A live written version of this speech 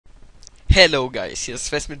Hello guys, here's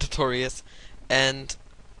PhasmidTutorials, and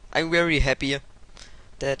I'm very happy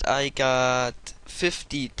that I got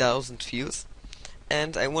 50,000 views,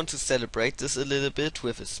 and I want to celebrate this a little bit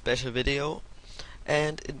with a special video.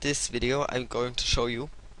 And in this video I'm going to show you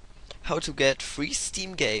how to get free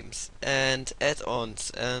Steam games and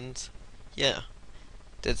add-ons, and yeah,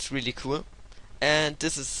 that's really cool. And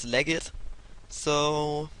this is Legit,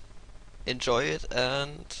 so enjoy it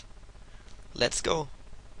and let's go.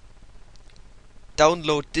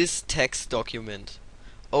 Download this text document,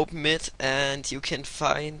 open it, and you can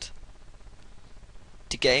find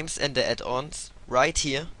the games and the add-ons right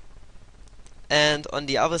here, and on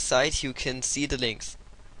the other side you can see the links.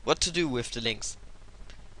 What to do with the links: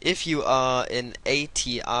 if you are an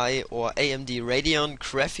ATI or AMD Radeon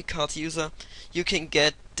graphic card user, you can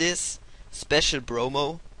get this special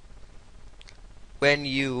promo when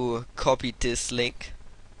you copy this link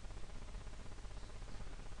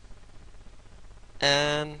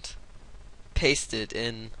and paste it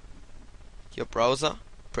in your browser,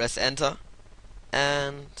 press enter,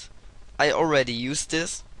 and I already used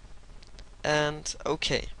this, and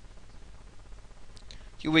okay.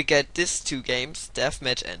 You will get these two games,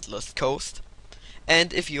 Deathmatch and Lost Coast,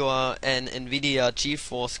 and if you are an Nvidia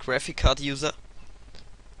GeForce graphic card user,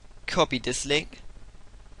 copy this link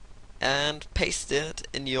and paste it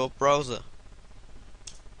in your browser.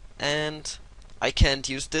 And I can't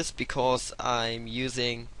use this because I'm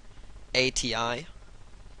using ATI.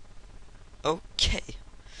 Okay.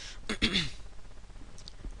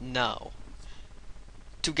 Now,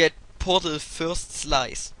 to get Portal First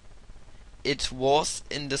Slice. It was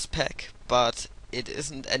in this pack, but it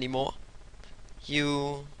isn't anymore.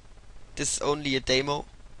 This is only a demo,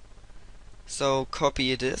 so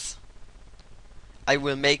copy this. I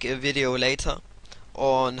will make a video later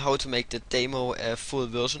on how to make the demo a full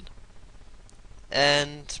version,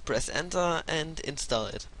 and press enter and install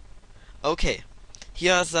it. Okay,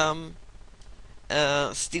 here are some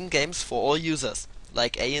Steam games for all users,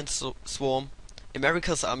 like Alien Swarm,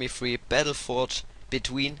 America's Army 3, Battleforge,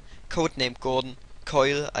 Between, Codename Gordon,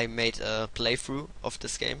 Coil, I made a playthrough of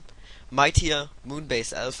this game, Mightier,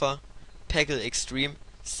 Moonbase Alpha, Peggle Extreme,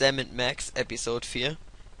 Sam and Max Episode 4,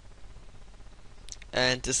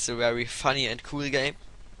 and this is a very funny and cool game,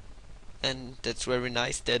 and that's very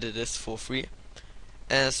nice that it is for free.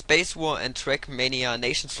 Space War and Trackmania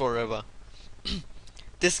Nations Forever.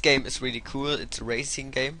 This game is really cool, it's a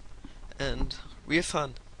racing game, and real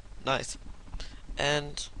fun, nice.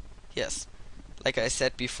 And yes, like I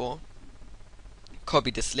said before,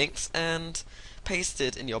 copy these links and paste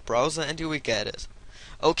it in your browser and you will get it.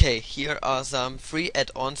 Okay, here are some free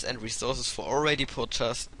add-ons and resources for already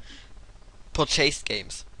purchased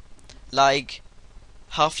games, like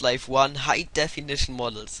Half-Life 1 high definition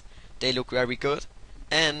models. They look very good,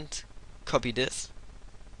 and copy this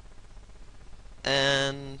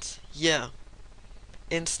and yeah,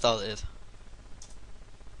 install it.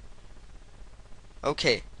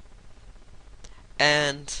 Okay,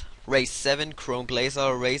 and Race 7 Chrome Blazer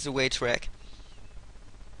Raceaway Track,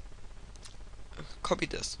 copy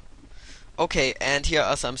this. Okay, and here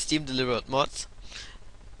are some Steam delivered mods.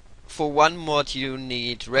 For one mod you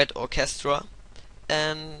need Red Orchestra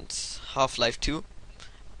and Half-Life 2,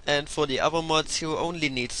 and for the other mods you only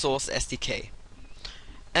need Source SDK.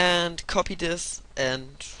 And copy this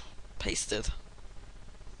and paste it.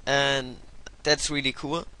 And that's really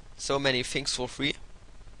cool, so many things for free.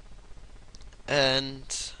 And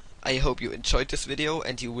I hope you enjoyed this video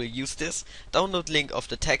and you will use this. Download link of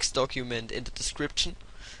the text document in the description.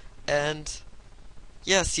 And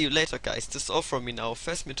yeah, see you later guys. This is all from me now,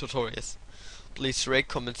 PhasmidTutorials. Please rate,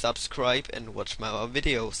 comment, subscribe and watch my other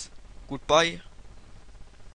videos. Goodbye.